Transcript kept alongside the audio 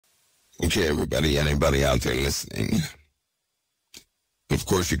Okay, everybody, anybody out there listening? Of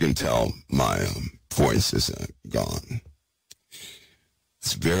course, you can tell my voice is gone.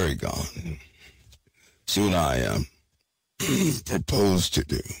 It's very gone. So what I propose to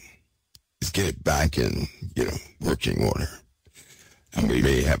do is get it back in, working order. And we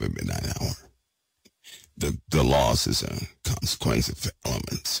may have a midnight hour. The loss is a consequence of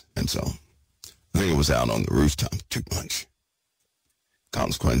elements. And so I think it was out on the rooftop too much.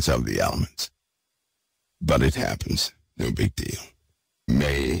 Consequence of the elements. But it happens. No big deal.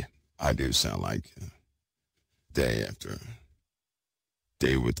 I do sound like day after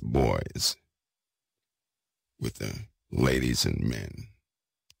day with the boys, with the ladies and men.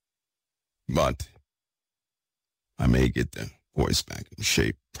 But I may get the voice back in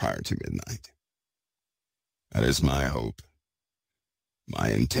shape prior to midnight. That is my hope, my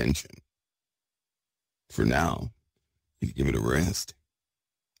intention. For now, you give it a rest,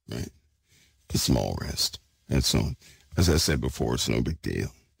 right? A small rest. And so, as I said before, it's no big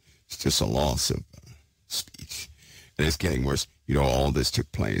deal. It's just a loss of speech. And it's getting worse. All this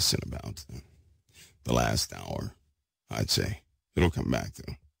took place in about the last hour, I'd say. It'll come back,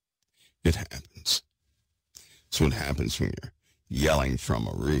 though. It happens. So what happens when you're yelling from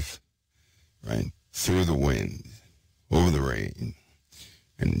a roof, right? Through the wind, over the rain,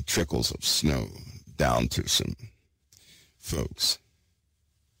 and trickles of snow down to some folks.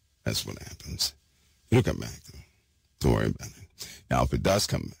 That's what happens. It'll come back, though. Don't worry about it. Now, if it does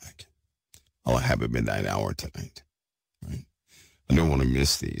come back, I'll have a midnight hour tonight, right? I don't want to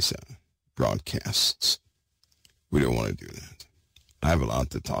miss these broadcasts. We don't want to do that. I have a lot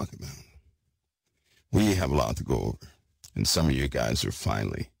to talk about. We have a lot to go over. And some of you guys are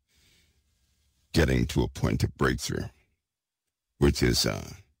finally getting to a point of breakthrough, which is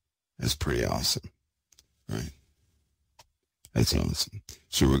pretty awesome, right? That's awesome.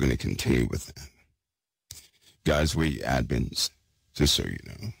 So we're going to continue with that. Guys, we admins, just so you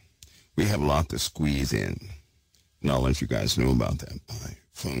know, we have a lot to squeeze in. And I'll let you guys know about that by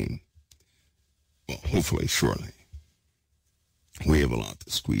phone. Well, hopefully shortly. We have a lot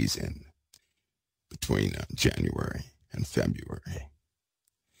to squeeze in between January and February.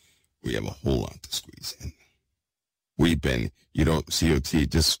 We have a whole lot to squeeze in. We've been, COT,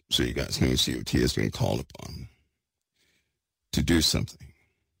 just so you guys know, COT has been called upon to do something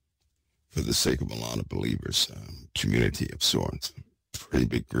for the sake of a lot of believers, community of sorts, pretty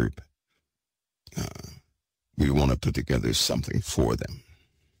big group. We want to put together something for them,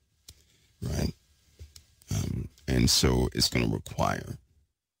 right? And so it's going to require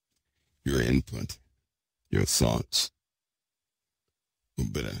your input, your thoughts, a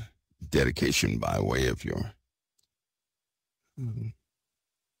little bit of dedication by way of your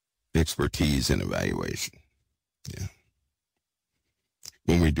expertise in evaluation. Yeah.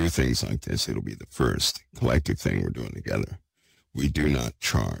 When we do things like this, it'll be the first collective thing we're doing together. We do not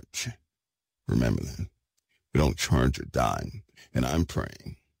charge. Remember that. We don't charge a dime. And I'm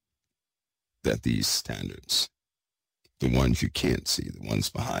praying that these standards, the ones you can't see, the ones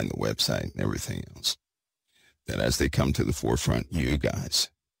behind the website and everything else, that as they come to the forefront, you guys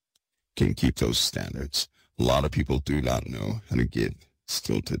can keep those standards. A lot of people do not know how to give.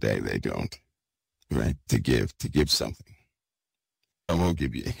 Still today, they don't, right? To give something. I will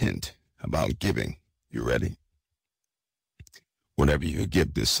give you a hint about giving. You ready? Whatever you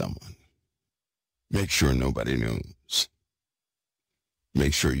give to someone, make sure nobody knows.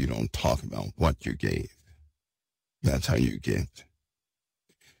 Make sure you don't talk about what you gave. That's how you give.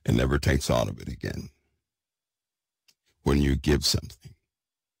 It never takes thought of it again. When you give something,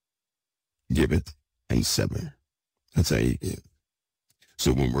 give it and sever. That's how you give.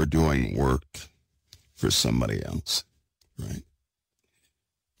 So when we're doing work for somebody else, right?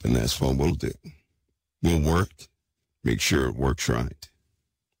 Then that's what we'll do. We'll work, make sure it works right.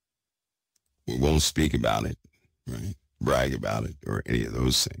 We won't speak about it, right? Brag about it or any of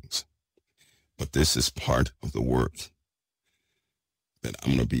those things. But this is part of the work that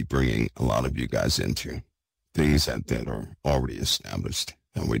I'm going to be bringing a lot of you guys into. Things that are already established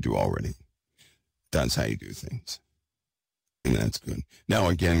and we do already. That's how you do things. And that's good. Now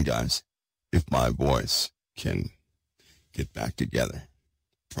again, guys, if my voice can get back together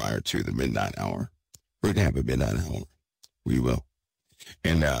prior to the midnight hour, we're going to have a midnight hour. We will.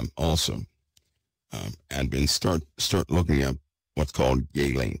 And also, admin, start looking up what's called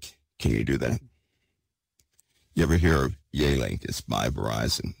YEALINK. Can you do that? You ever hear of YEALINK? It's by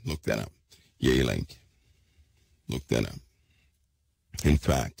Verizon. Look that up. YEALINK. Look that up. In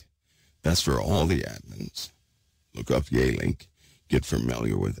fact, that's for all the admins. Look up YEALINK. Get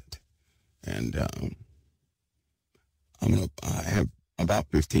familiar with it. And about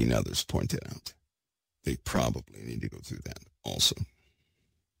 15 others pointed out. They probably need to go through that also.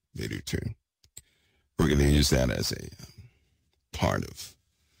 They do too. We're going to use that as a part of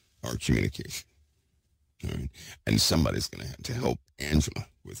our communication. All right? And somebody's going to have to help Angela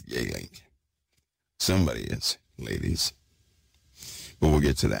with YEALINK. Somebody is, ladies. But we'll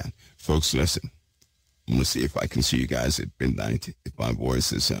get to that. Folks, listen. I'm going to see if I can see you guys at midnight. If my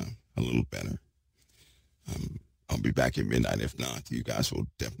voice is a little better, I'll be back at midnight. If not, you guys will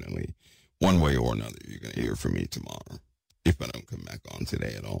definitely, one way or another, you're going to hear from me tomorrow. If I don't come back on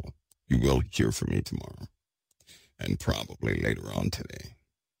today at all, you will hear from me tomorrow. And probably later on today.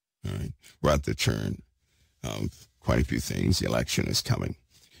 All right? We're at the turn of quite a few things. The election is coming.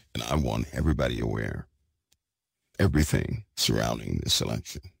 And I want everybody aware. Everything surrounding this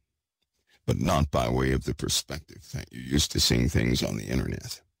election. But not by way of the perspective that you're used to seeing things on the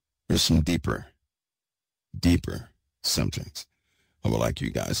internet. There's some deeper subjects I would like you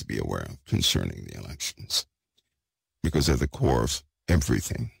guys to be aware of concerning the elections. Because at the core of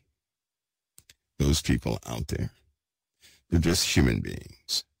everything, those people out there, they're just human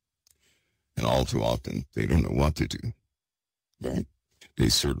beings. And all too often, they don't know what to do, right? They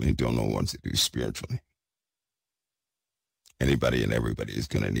certainly don't know what to do spiritually. Anybody and everybody is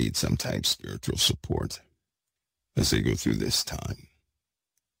going to need some type of spiritual support as they go through this time.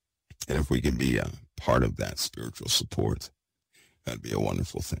 And if we can be a part of that spiritual support, that'd be a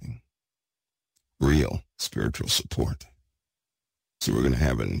wonderful thing. Real spiritual support. So we're going to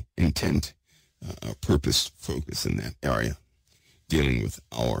have an intent, a purpose focus in that area, dealing with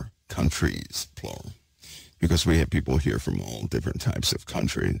our countries, plural. Because we have people here from all different types of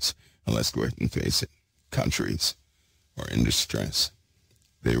countries. And let's go ahead and face it, countries are in distress.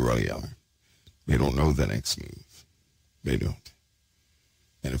 They really are. They don't know the next move. They don't.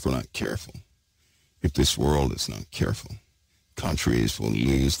 And if we're not careful, if this world is not careful, countries will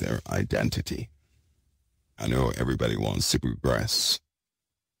lose their identity. I know everybody wants to progress,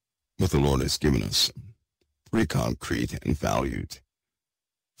 but the Lord has given us pretty concrete and valued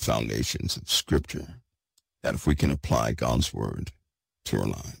foundations of Scripture that if we can apply God's Word to our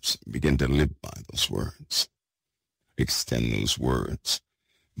lives, begin to live by those words, extend those words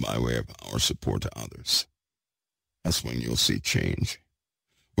by way of our support to others, that's when you'll see change.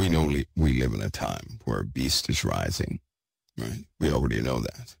 We know we live in a time where a beast is rising, right? We already know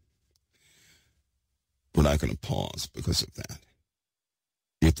that. We're not going to pause because of that.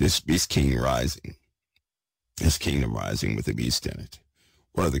 If this beast king rising, this kingdom rising with a beast in it,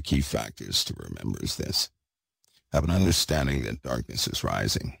 one of the key factors to remember is this. Have an understanding that darkness is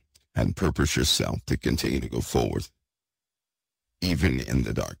rising and purpose yourself to continue to go forward, even in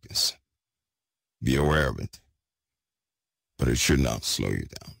the darkness. Be aware of it, but it should not slow you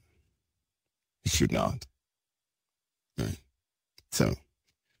down. It should not. Right? So,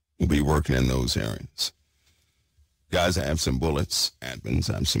 we'll be working in those areas. Guys, I have some bullets. Admins,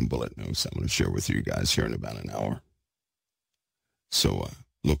 I have some bullet notes I'm going to share with you guys here in about an hour. So,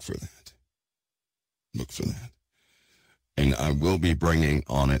 look for that. Look for that. And I will be bringing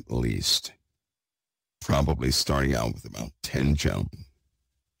on at least, probably starting out with about 10 gentlemen,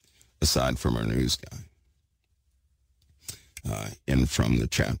 aside from our news guy, in from the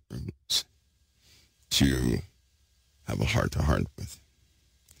chat rooms, to have a heart-to-heart with,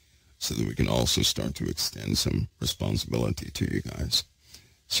 so that we can also start to extend some responsibility to you guys,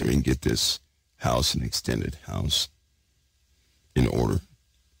 so we can get this house, an extended house, in order,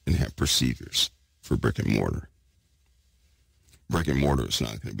 and have procedures for brick and mortar. Brick and mortar is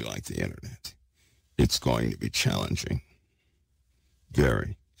not going to be like the internet. It's going to be challenging.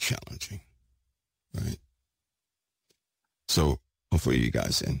 Very challenging. Right? So, hopefully you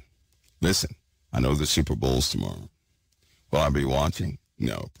guys in. Listen, I know the Super Bowl's tomorrow. Will I be watching?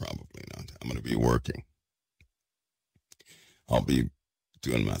 No, probably not. I'm going to be working. I'll be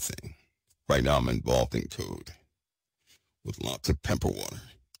doing my thing. Right now I'm involved in code with lots of pepper water.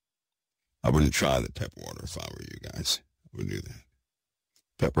 I wouldn't try the pepper water if I were you guys. I wouldn't do that.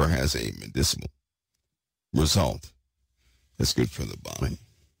 Pepper has a medicinal result that's good for the body.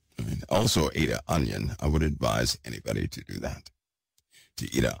 Right? Also, eat an onion. I would advise anybody to do that. To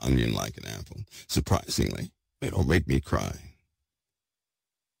eat an onion like an apple. Surprisingly, they don't make me cry.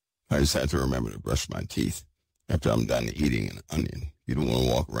 I just have to remember to brush my teeth after I'm done eating an onion. You don't want to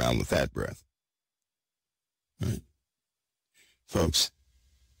walk around with that breath. Right? Folks,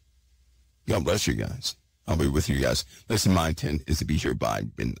 God bless you guys. I'll be with you guys. Listen, my intent is to be here by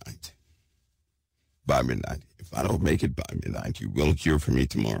midnight. By midnight. If I don't make it by midnight, you will hear from me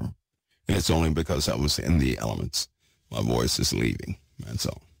tomorrow. And it's only because I was in the elements. My voice is leaving. That's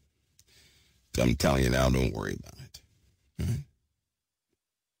all. I'm telling you now, don't worry about it. All right?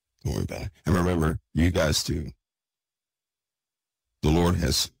 Don't worry about it. And remember, you guys too. The Lord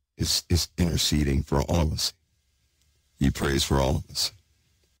is interceding for all of us. He prays for all of us.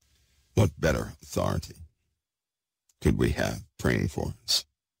 What better authority could we have praying for us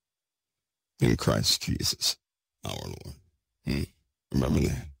than Christ Jesus, our Lord? Remember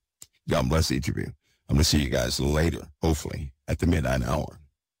that. God bless each of you. I'm going to see you guys later, hopefully, at the midnight hour.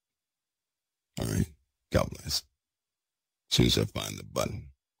 All right? God bless. As soon as I find the button,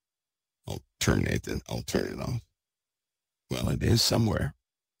 I'll turn it off. Well, it is somewhere.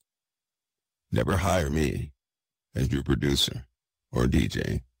 Never hire me as your producer or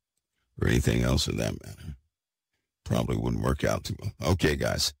DJ or anything else of that matter. Probably wouldn't work out too well. Okay,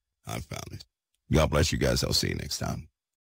 guys, I found it. God bless you guys. I'll see you next time.